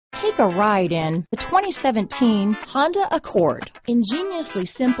Take a ride in the 2017 Honda Accord. Ingeniously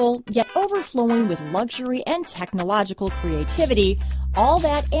simple, yet overflowing with luxury and technological creativity, all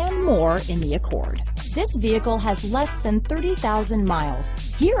that and more in the Accord. This vehicle has less than 30,000 miles.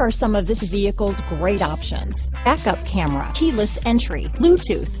 Here are some of this vehicle's great options: backup camera, keyless entry,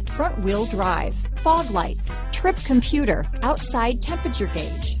 Bluetooth, front wheel drive, fog lights, trip computer, outside temperature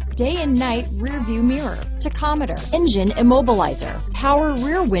gauge, day and night rear view mirror, tachometer, engine immobilizer, power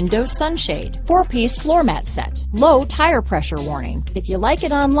rear window sunshade, 4-piece floor mat set, low tire pressure warning. If you like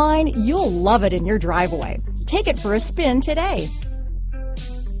it online, you'll love it in your driveway. Take it for a spin today.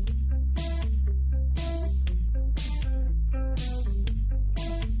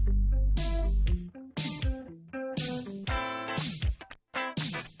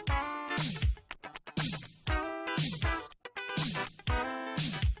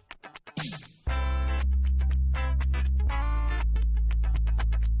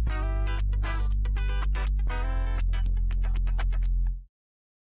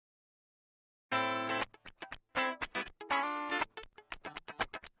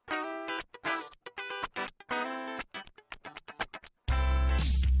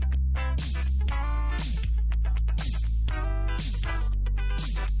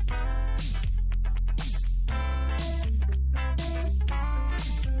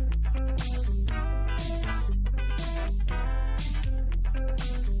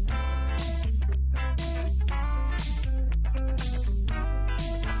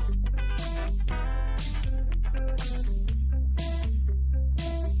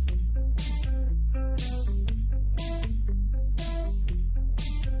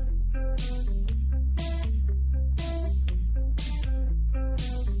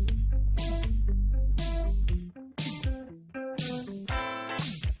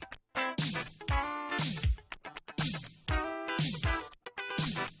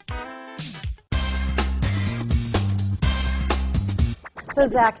 So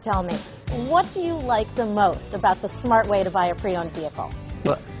Zach, tell me, what do you like the most about the smart way to buy a pre-owned vehicle?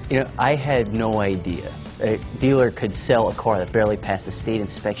 Well, I had no idea a dealer could sell a car that barely passed the state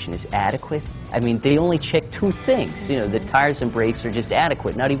inspection as adequate. I mean, they only check 2 things. The tires and brakes are just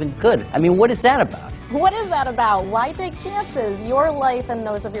adequate, not even good. I mean, what is that about? What is that about? Why take chances? Your life and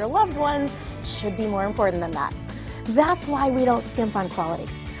those of your loved ones should be more important than that. That's why we don't skimp on quality.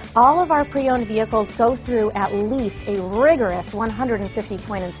 All of our pre-owned vehicles go through at least a rigorous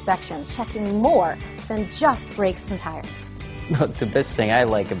 150-point inspection, checking more than just brakes and tires. The best thing I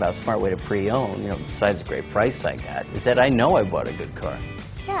like about Smart Way to Pre-Own, besides the great price I got, is that I know I bought a good car.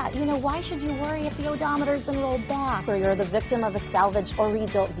 Yeah, why should you worry if the odometer's been rolled back, or you're the victim of a salvaged or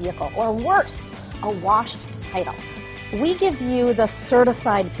rebuilt vehicle, or worse, a washed title? We give you the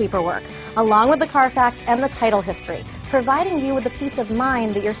certified paperwork, along with the Carfax and the title history, providing you with the peace of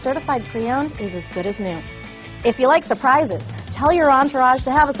mind that your certified pre-owned is as good as new. If you like surprises, tell your entourage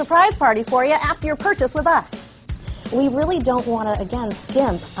to have a surprise party for you after your purchase with us. We really don't want to, again,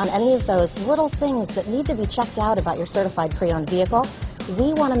 skimp on any of those little things that need to be checked out about your certified pre-owned vehicle.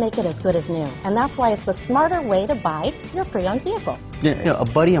 We want to make it as good as new, and that's why it's the smarter way to buy your pre-owned vehicle. A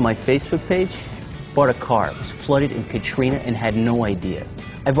buddy on my Facebook page bought a car. It was flooded in Katrina and had no idea.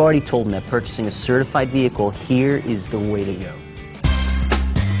 I've already told him that purchasing a certified vehicle here is the way to go.